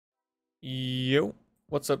Yo,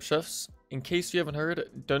 what's up, chefs? In case you haven't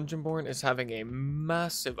heard, Dungeonborne is having a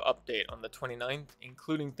massive update on the 29th,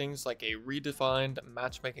 including things like a redefined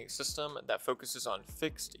matchmaking system that focuses on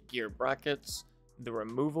fixed gear brackets, the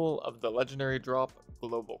removal of the legendary drop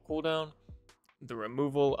global cooldown, the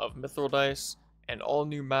removal of mithril dice, and all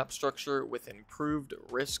new map structure with improved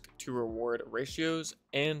risk to reward ratios,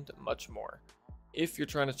 and much more. If you're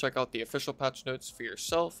trying to check out the official patch notes for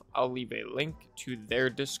yourself, I'll leave a link to their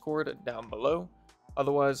Discord down below.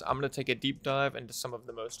 Otherwise, I'm going to take a deep dive into some of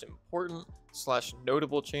the most important /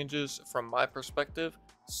 notable changes from my perspective,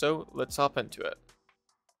 so let's hop into it.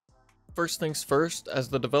 First things first, as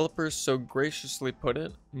the developers so graciously put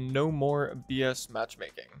it, no more BS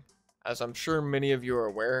matchmaking. As I'm sure many of you are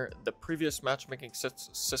aware, the previous matchmaking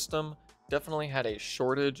system definitely had a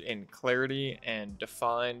shortage in clarity and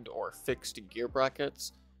defined or fixed gear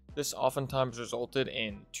brackets. This oftentimes resulted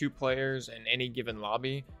in two players in any given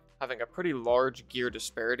lobby having a pretty large gear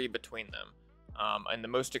disparity between them. In the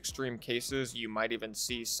most extreme cases, you might even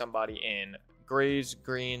see somebody in grays,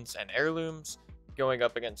 greens, and heirlooms going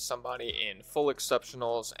up against somebody in full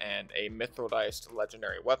exceptionals and a mithril diced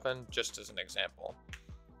legendary weapon, just as an example.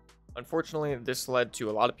 Unfortunately, this led to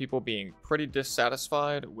a lot of people being pretty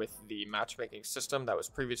dissatisfied with the matchmaking system that was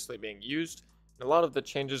previously being used, and a lot of the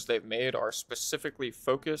changes they've made are specifically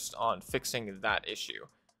focused on fixing that issue.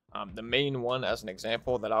 The main one, as an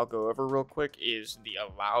example, that I'll go over real quick is the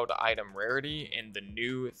allowed item rarity in the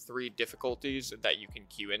new 3 difficulties that you can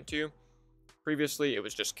queue into. Previously, it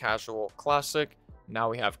was just casual, classic. Now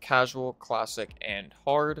we have casual, classic, and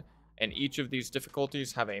hard. And each of these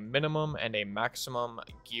difficulties have a minimum and a maximum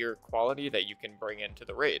gear quality that you can bring into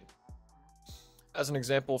the raid. As an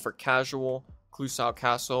example, for casual, Clouseau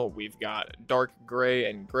Castle, we've got dark gray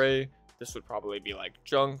and gray. This would probably be like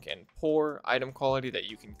junk and poor item quality that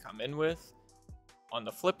you can come in with. On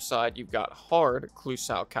the flip side, you've got hard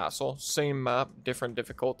Clouseau Castle, same map, different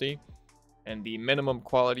difficulty. And the minimum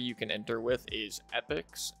quality you can enter with is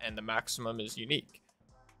epics, and the maximum is unique.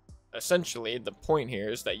 Essentially, the point here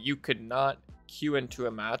is that you could not queue into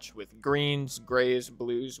a match with greens, grays,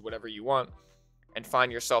 blues, whatever you want, and find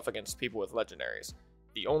yourself against people with legendaries.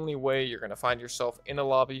 The only way you're going to find yourself in a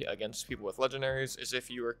lobby against people with legendaries is if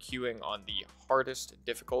you are queuing on the hardest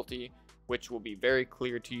difficulty, which will be very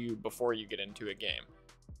clear to you before you get into a game.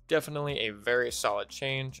 Definitely a very solid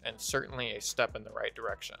change, and certainly a step in the right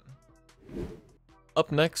direction. Up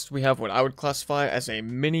next, we have what I would classify as a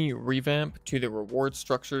mini revamp to the reward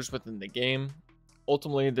structures within the game.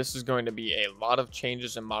 Ultimately, this is going to be a lot of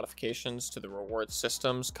changes and modifications to the reward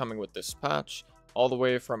systems coming with this patch, all the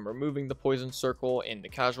way from removing the poison circle in the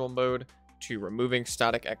casual mode, to removing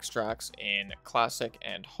static extracts in classic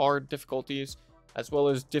and hard difficulties, as well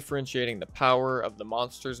as differentiating the power of the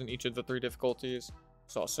monsters in each of the 3 difficulties.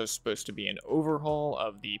 It's also supposed to be an overhaul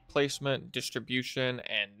of the placement, distribution,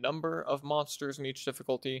 and number of monsters in each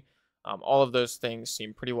difficulty. All of those things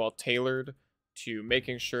seem pretty well tailored to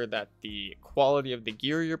making sure that the quality of the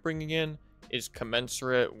gear you're bringing in is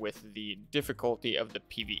commensurate with the difficulty of the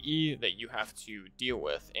PvE that you have to deal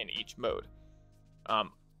with in each mode.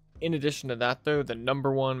 In addition to that, though, the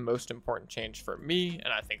number one most important change for me,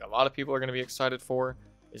 and I think a lot of people are going to be excited for,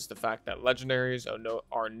 is the fact that legendaries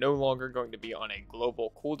are no longer going to be on a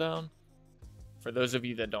global cooldown. For those of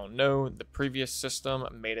you that don't know, the previous system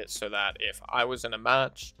made it so that if I was in a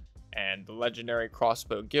match and the legendary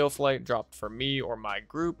crossbow Galeflight dropped for me or my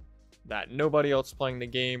group, that nobody else playing the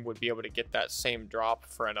game would be able to get that same drop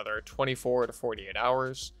for another 24 to 48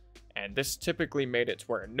 hours. And this typically made it to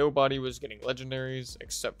where nobody was getting legendaries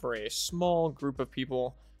except for a small group of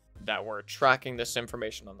people that were tracking this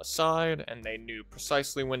information on the side, and they knew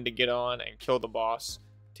precisely when to get on and kill the boss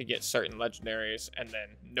to get certain legendaries, and then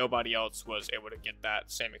nobody else was able to get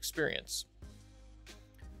that same experience.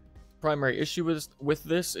 The primary issue with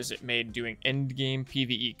this is it made doing endgame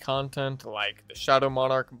PvE content like the Shadow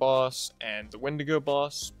Monarch boss and the Wendigo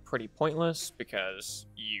boss pretty pointless, because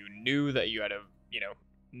you knew that you had a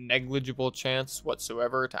negligible chance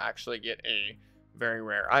whatsoever to actually get a very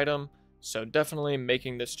rare item. So definitely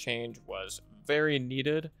making this change was very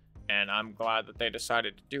needed, and I'm glad that they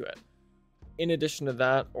decided to do it. In addition to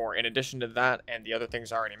that and the other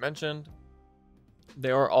things I already mentioned,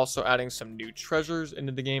 they are also adding some new treasures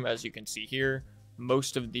into the game, as you can see here.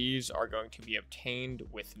 Most of these are going to be obtained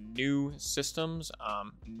with new systems,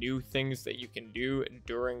 new things that you can do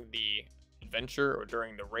during the adventure or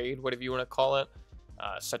during the raid, whatever you want to call it.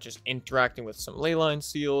 Such as interacting with some leyline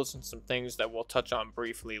seals and some things that we'll touch on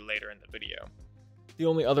briefly later in the video. The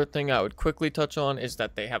only other thing I would quickly touch on is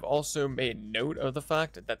that they have also made note of the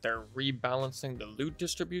fact that they're rebalancing the loot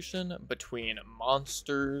distribution between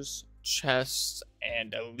monsters, chests,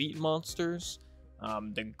 and elite monsters.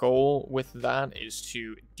 The goal with that is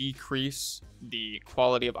to decrease the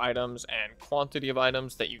quality of items and quantity of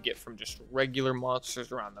items that you get from just regular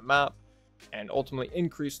monsters around the map, and ultimately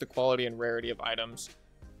increase the quality and rarity of items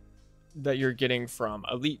that you're getting from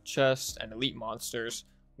elite chests and elite monsters,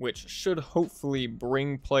 which should hopefully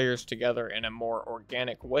bring players together in a more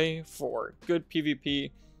organic way for good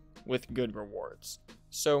PvP with good rewards.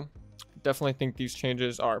 So definitely think these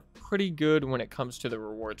changes are pretty good when it comes to the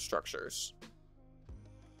reward structures.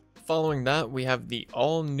 Following that, we have the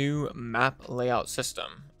all-new map layout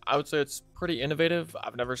system. I would say it's pretty innovative.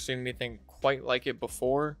 I've never seen anything quite like it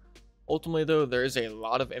before. Ultimately though, there is a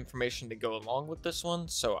lot of information to go along with this one,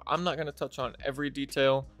 so I'm not going to touch on every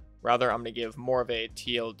detail. Rather, I'm going to give more of a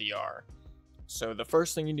TLDR. So the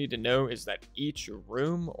first thing you need to know is that each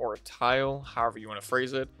room or tile, however you want to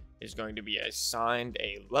phrase it, is going to be assigned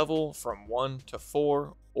a level from 1 to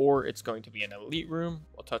 4, or it's going to be an elite room.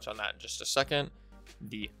 We'll touch on that in just a second.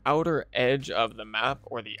 The outer edge of the map,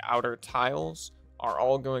 or the outer tiles, are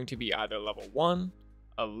all going to be either level 1,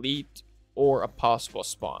 elite, or a possible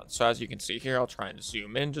spawn. So as you can see here, I'll try and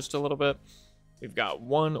zoom in just a little bit. We've got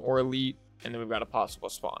 1 or elite, and then we've got a possible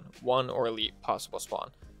spawn. 1 or elite, possible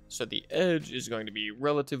spawn. So the edge is going to be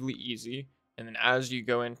relatively easy, and then as you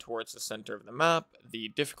go in towards the center of the map, the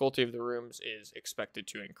difficulty of the rooms is expected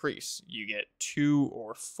to increase. You get 2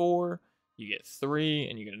 or 4, you get 3,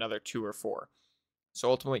 and you get another 2 or 4. So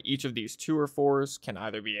ultimately, each of these 2 or 4s can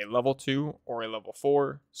either be a level 2 or a level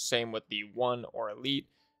 4. Same with the 1 or elite,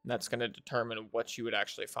 and that's going to determine what you would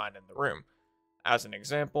actually find in the room. As an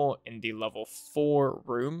example, in the level 4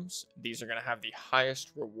 rooms, these are going to have the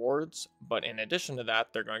highest rewards, but in addition to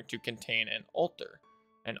that, they're going to contain an altar.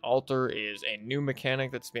 An altar is a new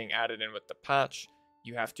mechanic that's being added in with the patch.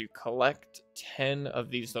 You have to collect 10 of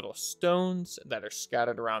these little stones that are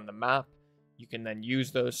scattered around the map. You can then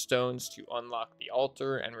use those stones to unlock the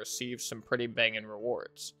altar and receive some pretty banging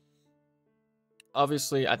rewards.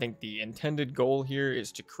 Obviously, I think the intended goal here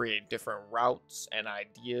is to create different routes and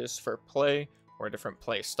ideas for play, or different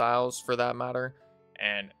play styles for that matter.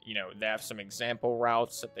 And, they have some example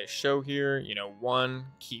routes that they show here. One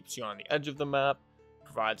keeps you on the edge of the map,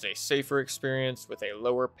 provides a safer experience with a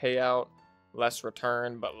lower payout, less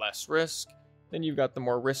return, but less risk. Then you've got the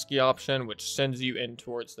more risky option, which sends you in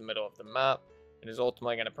towards the middle of the map, and is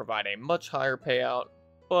ultimately going to provide a much higher payout,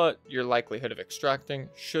 but your likelihood of extracting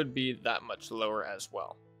should be that much lower as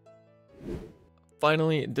well.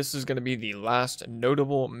 Finally, this is going to be the last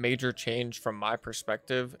notable major change from my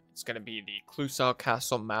perspective. It's going to be the Clouseau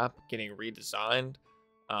Castle map getting redesigned.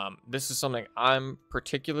 This is something I'm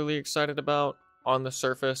particularly excited about. On the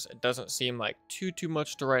surface, it doesn't seem like too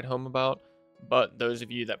much to write home about, but those of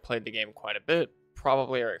you that played the game quite a bit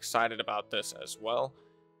probably are excited about this as well.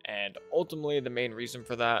 And ultimately, the main reason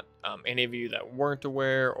for that, any of you that weren't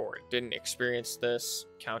aware or didn't experience this,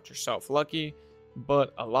 count yourself lucky.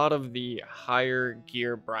 But a lot of the higher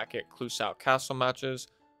gear bracket Clouseau Castle matches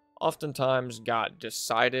oftentimes got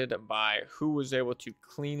decided by who was able to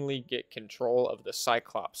cleanly get control of the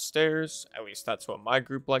Cyclops stairs. At least that's what my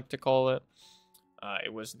group liked to call it.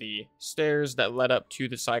 It was the stairs that led up to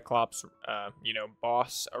the Cyclops,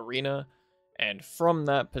 boss arena. And from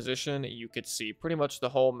that position, you could see pretty much the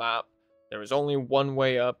whole map. There was only one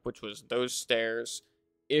way up, which was those stairs.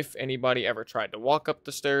 If anybody ever tried to walk up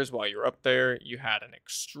the stairs while you're up there, you had an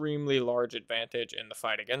extremely large advantage in the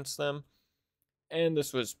fight against them. And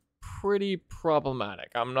this was pretty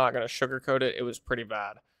problematic. I'm not going to sugarcoat it. It was pretty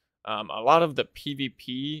bad. A lot of the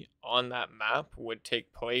PvP on that map would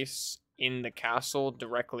take place in the castle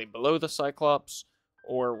directly below the Cyclops,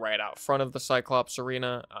 or right out front of the Cyclops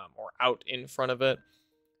arena, or out in front of it.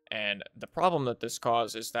 And the problem that this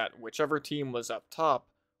caused is that whichever team was up top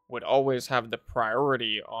would always have the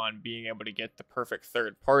priority on being able to get the perfect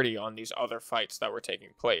third party on these other fights that were taking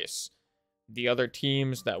place. The other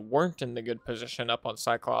teams that weren't in the good position up on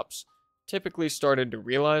Cyclops typically started to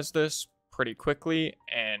realize this pretty quickly,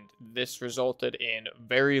 and this resulted in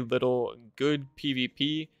very little good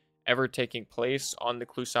PvP ever taking place on the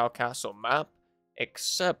Clouseau Castle map,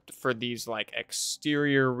 except for these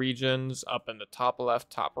exterior regions up in the top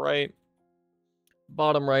left, top right,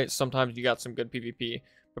 bottom right. Sometimes you got some good PvP,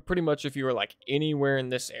 but pretty much if you were anywhere in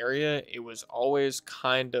this area, it was always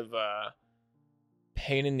kind of a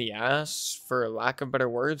pain in the ass, for lack of better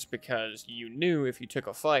words, because you knew if you took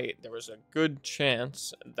a fight, there was a good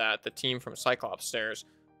chance that the team from Cyclops Stairs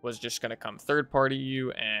was just going to come third party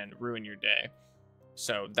you and ruin your day.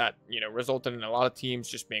 So that, resulted in a lot of teams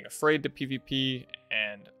just being afraid to PvP,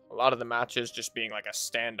 and a lot of the matches just being like a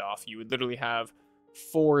standoff. You would literally have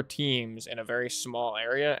 4 teams in a very small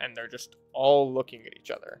area, and they're just all looking at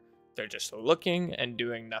each other. They're just looking and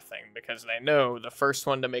doing nothing because they know the first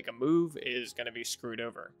one to make a move is going to be screwed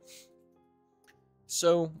over.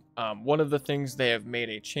 So, one of the things they have made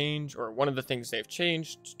a change, or one of the things they've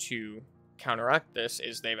changed to counteract this,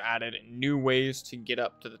 is they've added new ways to get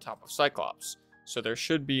up to the top of Cyclops. So there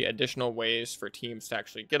should be additional ways for teams to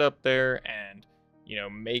actually get up there and,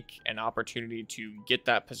 make an opportunity to get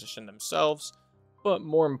that position themselves, but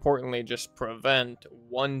more importantly, just prevent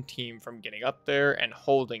one team from getting up there and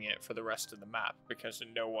holding it for the rest of the map, because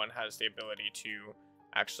no one has the ability to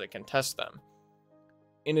actually contest them.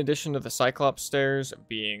 In addition to the Cyclops stairs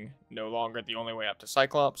being no longer the only way up to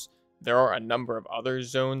Cyclops, there are a number of other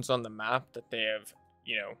zones on the map that they have,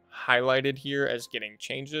 highlighted here as getting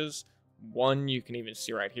changes. One you can even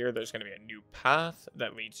see right here, there's going to be a new path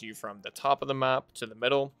that leads you from the top of the map to the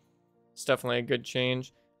middle. It's definitely a good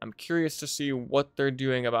change. I'm curious to see what they're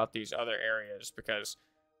doing about these other areas because,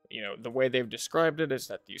 the way they've described it is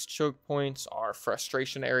that these choke points are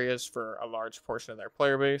frustration areas for a large portion of their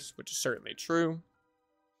player base, which is certainly true.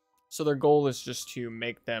 So their goal is just to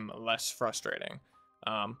make them less frustrating.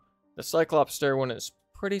 The Cyclops stair one is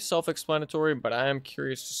pretty self-explanatory, but I am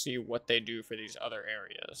curious to see what they do for these other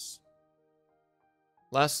areas.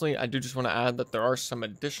 Lastly, I do just want to add that there are some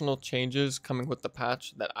additional changes coming with the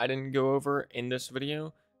patch that I didn't go over in this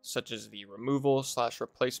video, such as the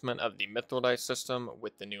removal/replacement of the Mithril Dice system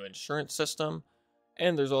with the new insurance system,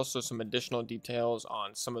 and there's also some additional details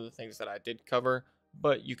on some of the things that I did cover,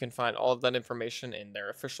 but you can find all of that information in their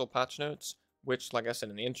official patch notes, which, like I said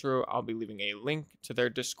in the intro, I'll be leaving a link to their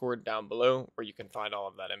Discord down below where you can find all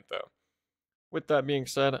of that info. With that being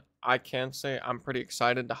said, I can say I'm pretty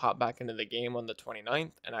excited to hop back into the game on the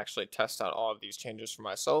 29th and actually test out all of these changes for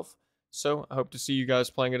myself, so I hope to see you guys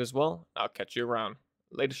playing it as well. I'll catch you around.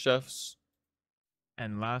 Later, chefs.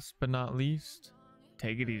 And last but not least,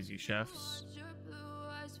 take it easy, chefs.